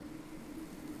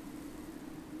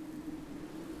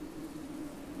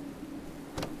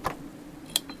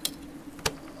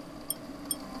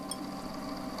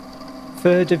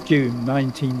3rd of June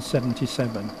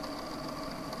 1977.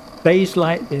 Days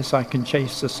like this I can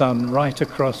chase the sun right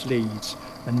across Leeds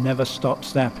and never stop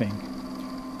snapping.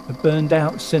 A burned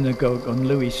out synagogue on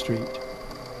Louis Street,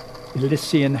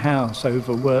 Elysian House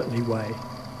over Wortley Way,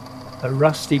 a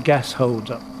rusty gas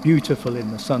holder beautiful in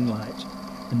the sunlight,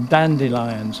 and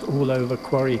dandelions all over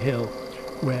Quarry Hill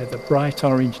where the bright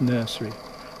orange nursery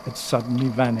had suddenly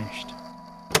vanished.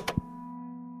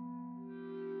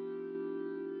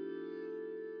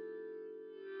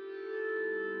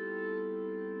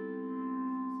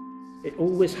 It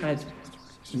always had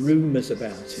rumours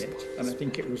about it, and I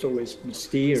think it was always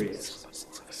mysterious.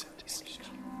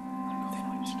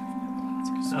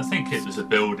 I think it was a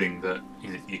building that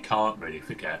you can't really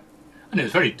forget. And it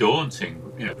was very daunting,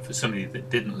 for somebody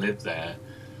that didn't live there.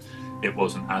 It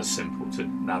wasn't as simple to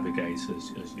navigate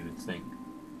as you would think.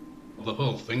 Well, the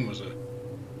whole thing was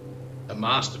a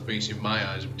masterpiece in my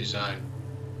eyes of design.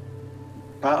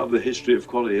 Part of the history of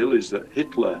Quarry Hill is that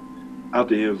Hitler,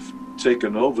 had he have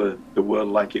taken over the world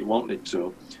like it wanted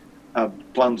to,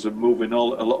 had plans of moving a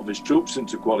lot of his troops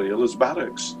into Quarry Hill as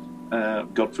barracks.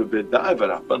 God forbid that ever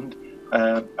happened.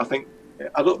 I don't think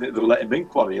they'd let him in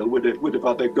Quarry Hill. Would have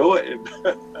had a go at him.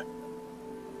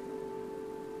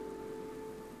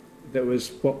 There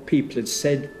was what people had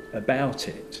said about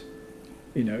it.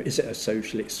 Is it a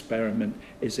social experiment?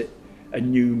 Is it a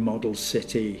new model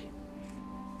city?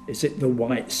 Is it the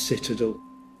White Citadel?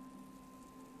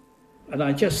 And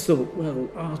I just thought, well,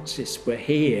 artists were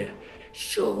here.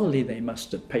 Surely they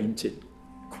must have painted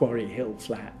Quarry Hill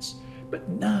flats. But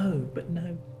no.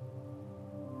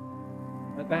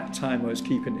 At that time I was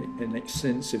keeping an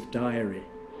extensive diary.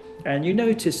 And you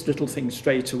noticed little things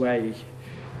straight away.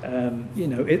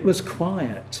 It was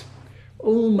quiet,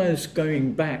 almost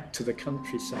going back to the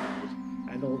countryside.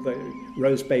 And although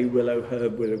Rose Bay willow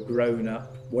herb would have grown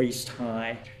up waist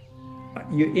high,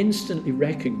 you instantly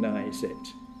recognise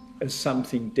it as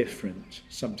something different,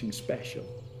 something special.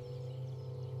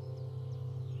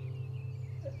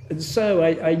 And so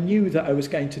I knew that I was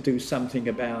going to do something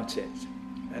about it,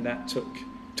 and that took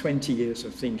 20 years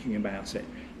of thinking about it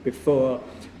before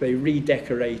they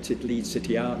redecorated Leeds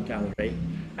City Art Gallery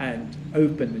and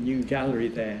opened a new gallery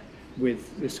there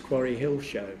with this Quarry Hill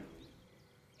show.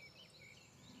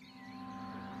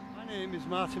 My name is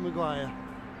Martin Maguire,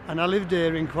 and I lived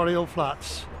here in Quarry Hill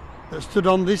Flats that stood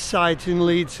on this site in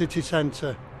Leeds city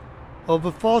centre.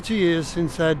 Over 40 years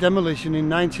since their demolition in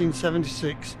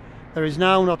 1976, there is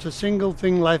now not a single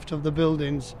thing left of the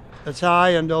buildings that I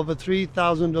and over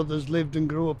 3,000 others lived and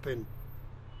grew up in.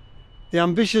 The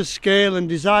ambitious scale and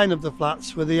design of the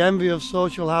flats were the envy of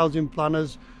social housing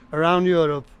planners around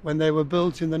Europe when they were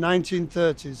built in the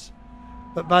 1930s,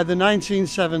 but by the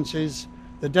 1970s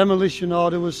the demolition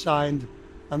order was signed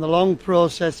and the long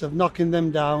process of knocking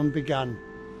them down began.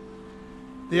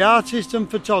 The artist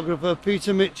and photographer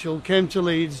Peter Mitchell came to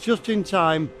Leeds just in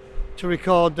time to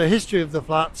record the history of the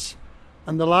flats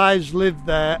and the lives lived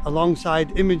there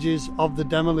alongside images of the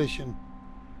demolition.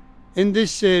 In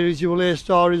this series you will hear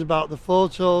stories about the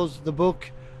photos, the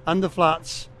book and the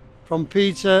flats from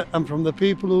Peter and from the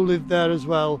people who lived there, as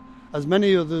well as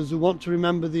many others who want to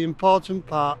remember the important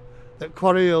part that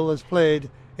Quarry Hill has played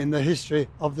in the history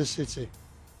of the city.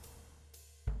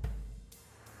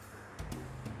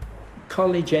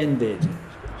 College ended,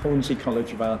 Hornsey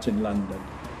College of Art in London.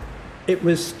 It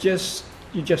was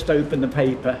you just opened the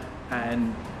paper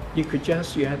and you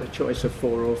had a choice of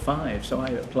 4 or 5. So I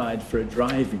applied for a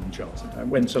driving job. I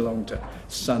went along to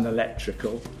Sun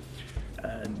Electrical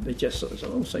and they just sort of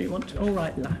said, so you want to, all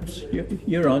right lads,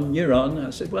 you're on. I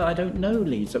said, well, I don't know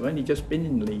Leeds, I've only just been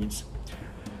in Leeds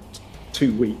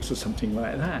 2 weeks or something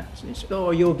like that. And he said,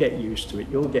 you'll get used to it,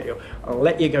 I'll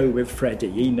let you go with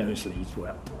Freddie, he knows Leeds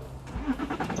well.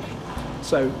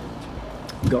 So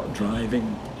got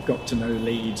driving, got to know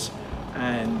Leeds,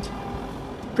 and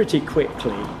pretty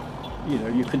quickly,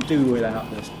 you could do without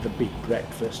the big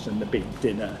breakfast and the big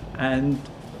dinner, and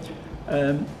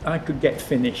I could get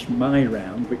finished my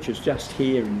round, which was just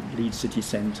here in Leeds city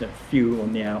centre, few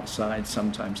on the outside,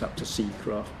 sometimes up to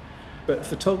Seacroft. But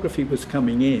photography was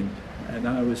coming in, and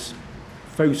I was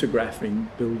photographing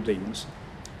buildings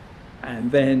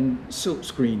and then silk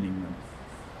screening them.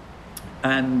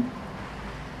 And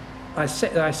I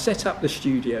set up the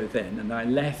studio then, and I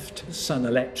left Sun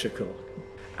Electrical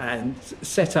and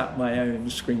set up my own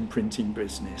screen printing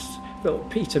business. Well,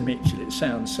 Peter Mitchell, it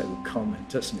sounds so common,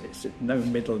 doesn't it? It's no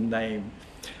middle name.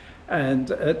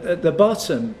 And at the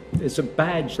bottom is a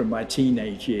badge from my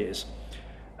teenage years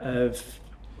of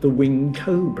the winged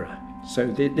cobra. So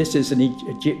this is an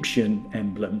Egyptian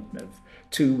emblem of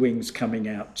 2 wings coming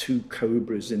out, 2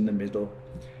 cobras in the middle.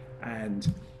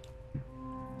 And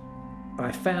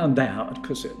I found out,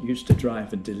 because I used to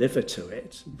drive and deliver to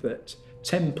it, that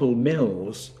Temple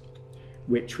Mills,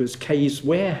 which was Kay's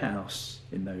warehouse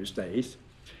in those days,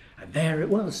 and there it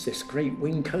was, this great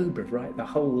wing cobra, right, the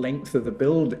whole length of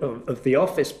the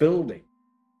office building.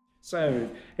 So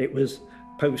it was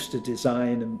poster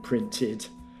design and printed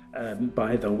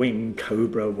by the Wing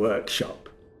Cobra workshop.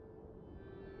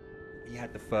 He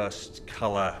had the first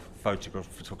colour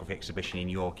photography exhibition in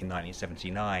York in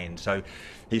 1979, so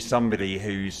he's somebody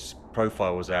whose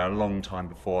profile was there a long time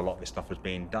before a lot of this stuff was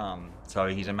being done. So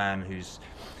he's a man who's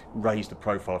raised the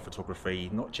profile of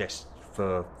photography not just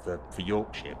for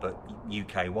Yorkshire but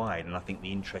UK-wide, and I think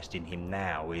the interest in him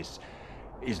now is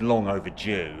long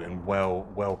overdue and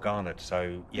well garnered.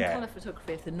 So yeah, colour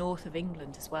photography of the north of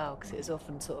England as well, because it was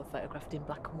often sort of photographed in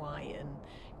black and white and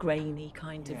grainy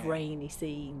kind of rainy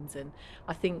scenes. And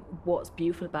I think what's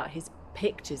beautiful about his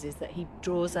pictures is that he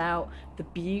draws out the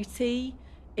beauty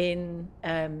in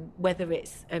whether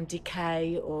it's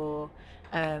decay or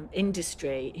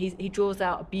industry. He draws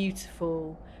out a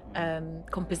beautiful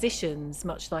compositions,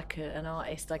 much like an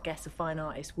artist, I guess a fine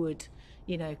artist would,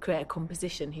 create a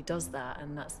composition. He does that,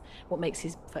 and that's what makes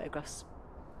his photographs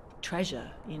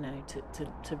treasure,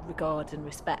 to regard and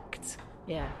respect.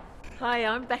 Yeah. Hi,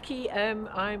 I'm Becky.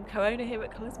 I'm co-owner here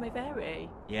at Colours May Vary.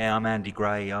 Yeah, I'm Andy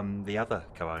Gray. I'm the other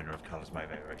co-owner of Colours May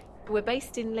Vary. We're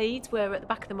based in Leeds. We're at the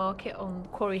back of the market on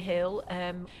Quarry Hill,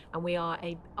 and we are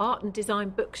a art and design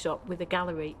bookshop with a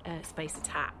gallery space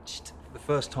attached. The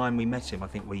first time we met him, I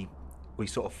think we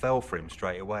sort of fell for him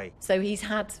straight away. So he's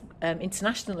had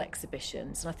international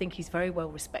exhibitions, and I think he's very well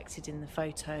respected in the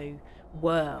photo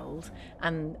world,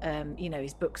 and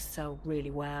his books sell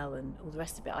really well and all the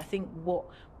rest of it. I think what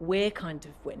we're kind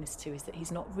of witness to is that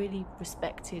he's not really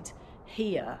respected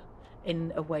here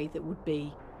in a way that would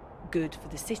be good for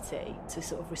the city, to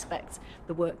sort of respect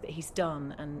the work that he's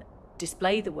done and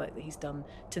display the work that he's done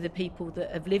to the people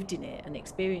that have lived in it and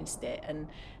experienced it. And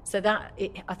so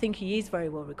I think he is very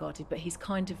well regarded, but he's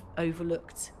kind of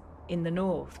overlooked in the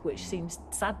north, which seems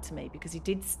sad to me, because he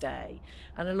did stay.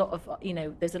 And a lot of,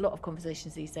 there's a lot of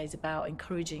conversations these days about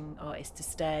encouraging artists to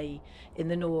stay in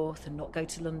the north and not go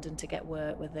to London to get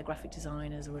work, whether they're graphic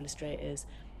designers or illustrators.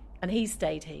 And he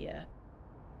stayed here.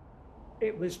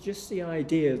 It was just the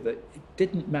idea that it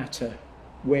didn't matter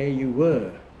where you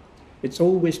were. It's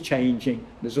always changing.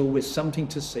 There's always something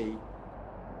to see.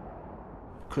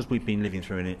 Because we've been living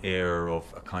through an era of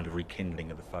a kind of rekindling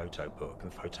of the photo book,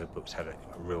 and the photo books had a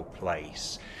real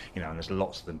place, and there's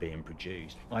lots of them being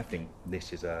produced. I think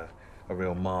this is a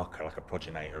real marker, like a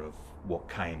progenitor of what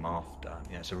came after.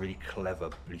 It's a really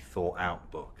cleverly thought out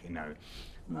book,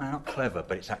 not clever,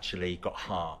 but it's actually got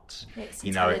heart. It's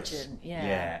intelligent,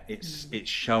 it's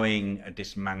showing a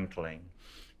dismantling,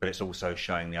 but it's also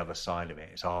showing the other side of it.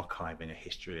 It's archiving a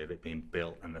history of it being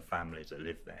built and the families that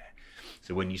live there.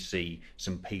 So when you see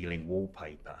some peeling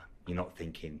wallpaper, you're not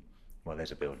thinking, well,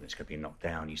 there's a building that's going to be knocked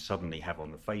down. You suddenly have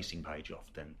on the facing page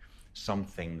often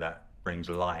something that brings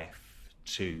life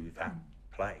to that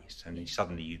place, and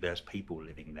suddenly there's people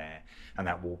living there, and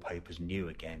that wallpaper's new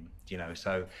again.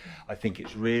 So I think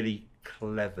it's really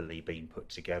cleverly been put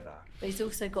together. But he's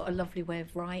also got a lovely way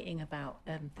of writing about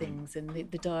things, and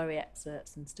the diary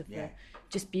excerpts and stuff. Yeah.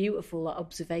 Just beautiful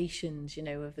observations,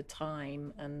 of the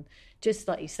time, and just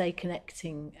like you say,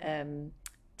 connecting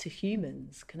to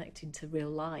humans, connecting to real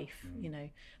life.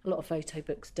 A lot of photo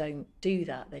books don't do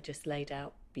that. They're just laid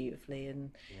out beautifully,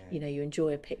 and you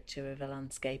enjoy a picture of a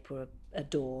landscape or a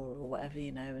door or whatever,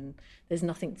 and there's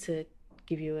nothing to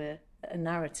give you a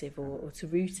narrative or to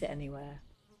root it anywhere.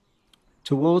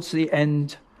 Towards the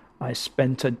end, I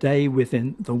spent a day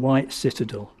within the White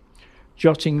Citadel,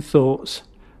 jotting thoughts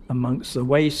amongst the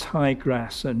waist-high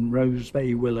grass and rose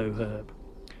bay willow herb.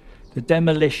 The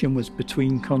demolition was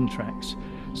between contracts,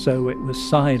 so it was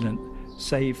silent,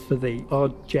 save for the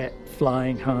odd jet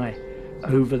flying high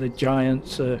over the giant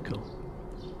circle.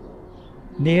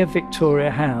 Near Victoria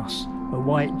House, a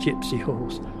white gypsy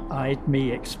horse eyed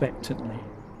me expectantly.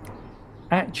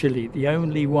 Actually, the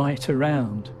only white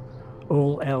around,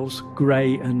 all else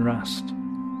grey and rust.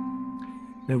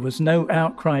 There was no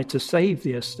outcry to save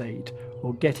the estate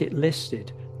or get it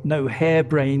listed, no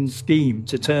harebrained scheme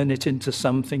to turn it into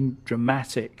something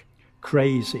dramatic,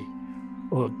 crazy,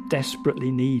 or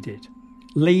desperately needed.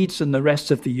 Leeds and the rest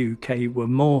of the UK were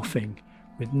morphing,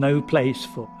 with no place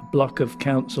for a block of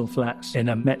council flats in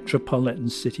a metropolitan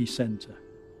city centre.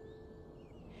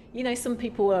 Some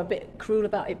people are a bit cruel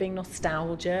about it being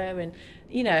nostalgia, and,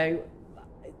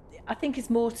 I think it's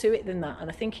more to it than that. And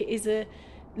I think it is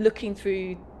looking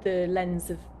through the lens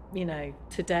of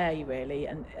today really,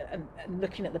 and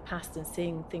looking at the past and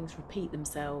seeing things repeat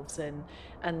themselves,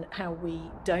 and how we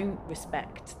don't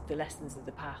respect the lessons of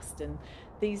the past. And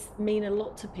these mean a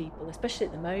lot to people, especially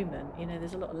at the moment.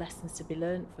 There's a lot of lessons to be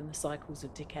learned from the cycles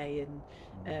of decay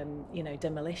and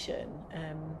demolition.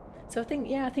 So I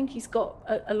think he's got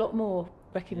a lot more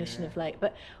recognition of late.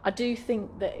 But I do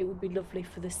think that it would be lovely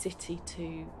for the city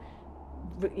to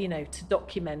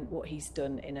document what he's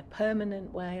done in a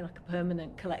permanent way, like a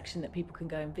permanent collection that people can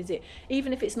go and visit,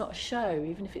 even if it's not a show,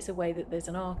 even if it's a way that there's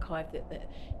an archive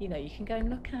that you can go and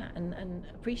look at and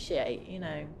appreciate.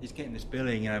 He's getting this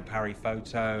billing, Paris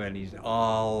Photo, and he's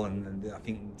Arles, and I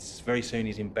think very soon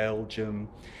he's in Belgium,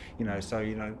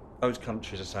 so those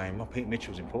countries are saying, well, Peter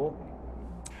Mitchell's important.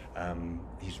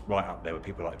 He's right up there with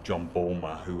people like John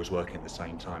Bulmer, who was working at the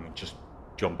same time, and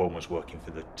John Bulmer was working for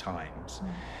the Times,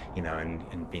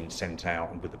 and being sent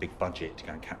out with a big budget to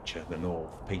go and capture the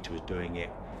North. Peter was doing it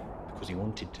because he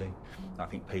wanted to. I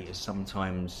think Peter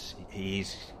sometimes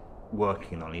he's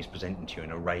presenting to you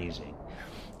an erasing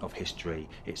of history.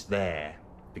 It's there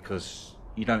because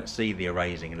you don't see the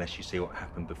erasing unless you see what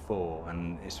happened before,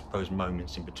 and it's those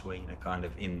moments in between are kind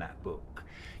of in that book.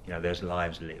 There's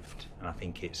lives lived, and I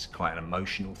think it's quite an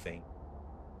emotional thing.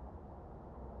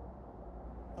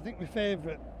 I think my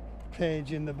favourite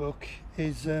page in the book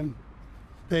is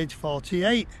page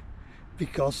 48,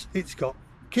 because it's got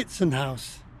Kitson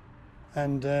House,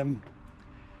 and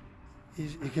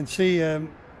you can see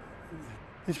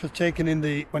this was taken in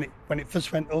when it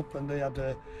first went up, and they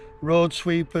had road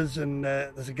sweepers, and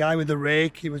there's a guy with a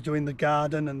rake. He was doing the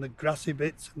garden and the grassy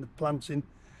bits and the planting,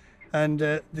 and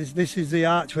this is the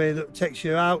archway that takes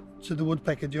you out to the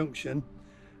Woodpecker Junction,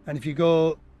 and if you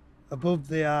go above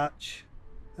the arch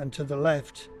and to the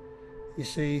left, you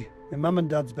see my mum and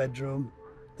dad's bedroom,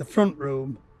 the front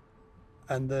room,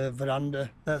 and the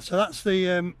veranda. So that's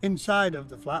the inside of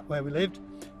the flat where we lived.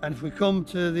 And if we come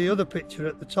to the other picture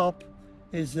at the top,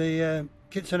 is the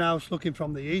Kitson House looking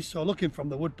from the east, so looking from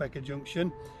the Woodpecker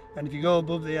Junction. And if you go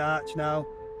above the arch now,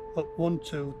 up 1,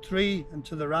 2, 3, and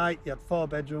to the right, you had 4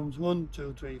 bedrooms. 1,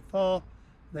 2, 3, 4.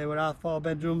 They were our 4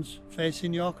 bedrooms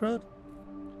facing York Road,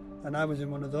 and I was in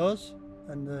one of those.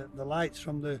 And the lights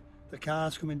from the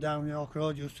cars coming down York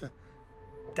Road used to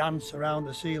dance around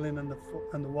the ceiling and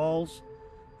the walls,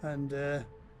 and it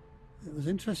was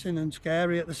interesting and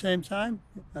scary at the same time.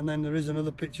 And then there is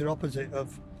another picture opposite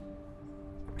of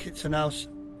Kitson House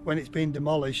when it's been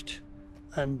demolished,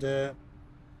 and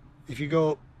if you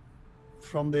go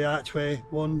from the archway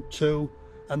 1, 2,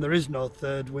 and there is no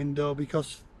third window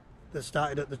because they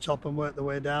started at the top and worked their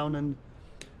way down, and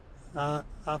our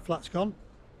flat's gone.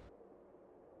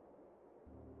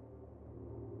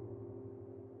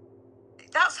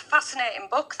 That's a fascinating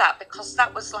book, because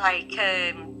that was like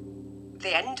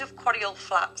the end of Quarry Hill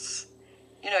Flats.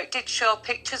 It did show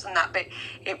pictures and that, but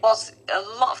it was a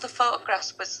lot of the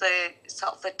photographs was the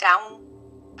sort of the down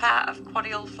part of Quarry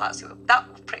Hill Flats.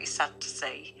 That was pretty sad to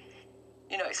see.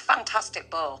 It's a fantastic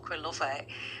book, we love it.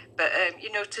 But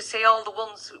to see all the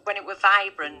ones when it was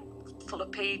vibrant, full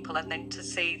of people, and then to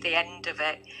see the end of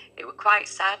it, it was quite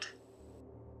sad.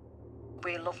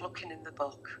 We love looking in the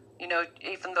book.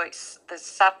 Even though there's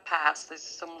sad parts, there's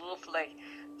some lovely,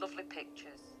 lovely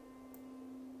pictures.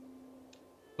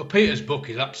 Well, Peter's book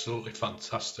is absolutely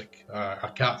fantastic.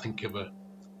 I can't think of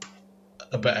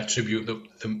a better tribute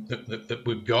that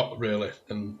we've got really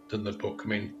than the book. I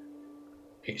mean,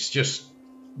 it's just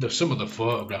some of the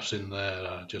photographs in there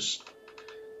are just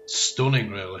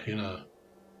stunning, really. And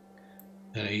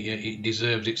it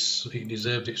deserved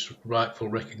its rightful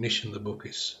recognition. The book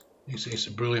it's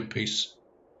a brilliant piece.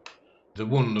 The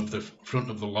one of the front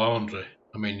of the laundry,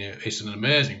 I mean, it's an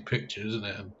amazing picture, isn't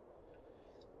it? And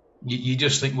you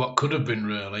just think what could have been,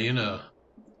 really,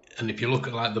 And if you look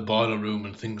at like the boiler room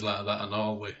and things like that, and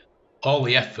all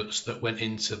the efforts that went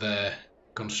into their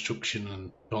construction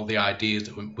and all the ideas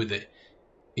that went with it,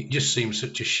 it just seems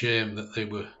such a shame that they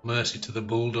were mercy to the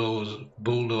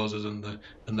bulldozers and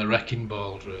the wrecking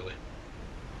balls, really.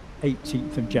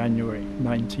 18th of January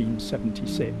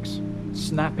 1976,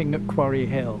 snapping at Quarry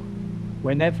Hill.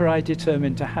 Whenever I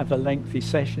determine to have a lengthy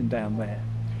session down there,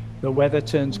 the weather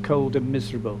turns cold and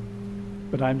miserable,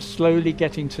 but I'm slowly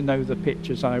getting to know the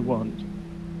pictures I want.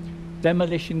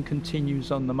 Demolition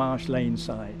continues on the Marsh Lane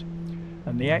side,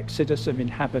 and the exodus of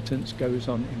inhabitants goes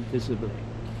on invisibly.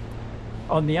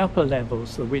 On the upper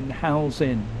levels, the wind howls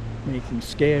in, making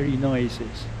scary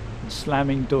noises and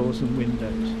slamming doors and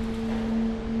windows.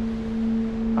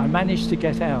 I managed to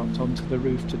get out onto the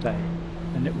roof today,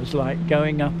 and it was like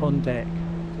going up on deck.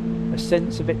 A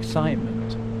sense of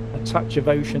excitement, a touch of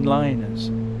ocean liners.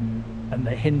 and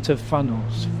the hint of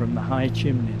funnels from the high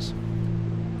chimneys.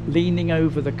 Leaning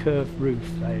over the curved roof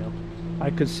veil, I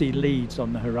could see Leeds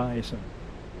on the horizon.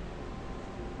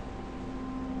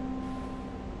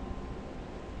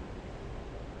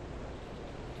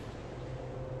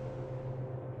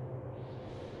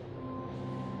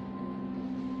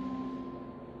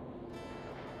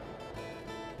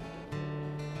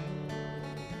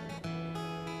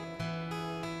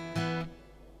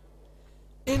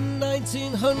 In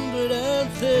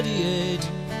 1938,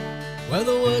 where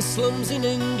the worst slums in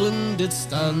England did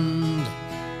stand,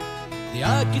 the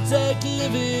architect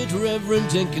livid, Reverend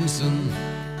Jenkinson,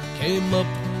 came up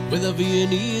with a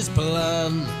Viennese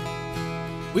plan.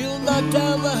 We'll knock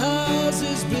down the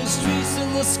houses, build streets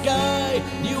in the sky,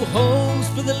 new homes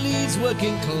for the Leeds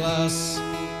working class.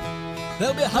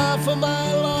 They'll be half a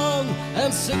mile long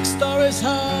and 6 stories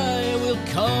high, and we'll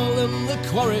call them the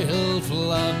Quarry Hill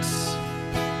Flats.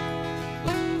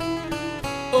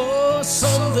 Oh,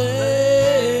 some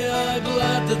they are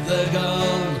glad that they're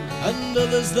gone, and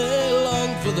others they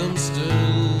long for them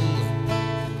still.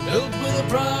 Built with a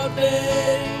proud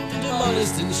name,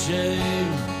 demolished in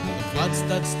shame, the flats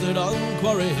that stood on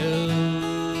Quarry Hill.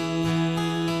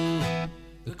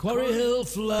 The Quarry Hill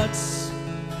Flats,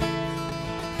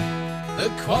 the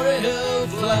Quarry Hill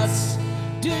Flats.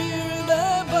 Do you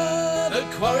remember the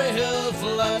Quarry Hill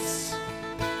Flats?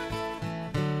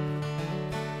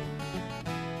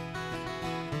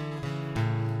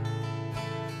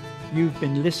 You've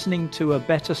been listening to a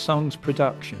Better Songs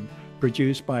production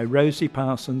produced by Rosie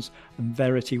Parsons and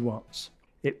Verity Watts.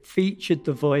 It featured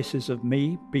the voices of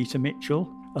me, Peter Mitchell,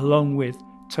 along with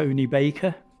Tony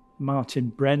Baker, Martin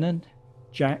Brennan,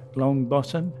 Jack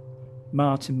Longbottom,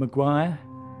 Martin Maguire,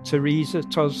 Teresa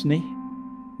Tosney,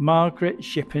 Margaret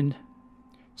Shippen,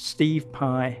 Steve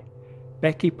Pye,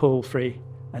 Becky Palfrey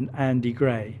and Andy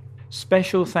Gray.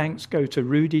 Special thanks go to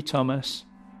Rudy Thomas,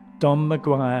 Don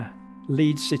Maguire,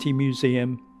 Leeds City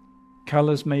Museum,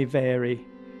 Colours May Vary,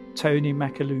 Tony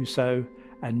Macaluso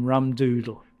and Rum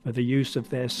Doodle for the use of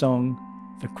their song,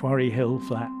 The Quarry Hill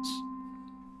Flats.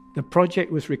 The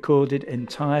project was recorded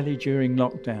entirely during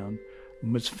lockdown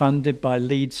and was funded by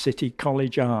Leeds City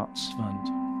College Arts Fund.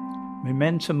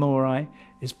 Memento Mori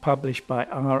is published by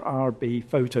RRB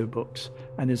Photo Books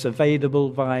and is available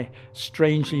via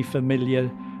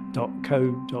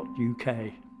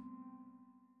strangelyfamiliar.co.uk.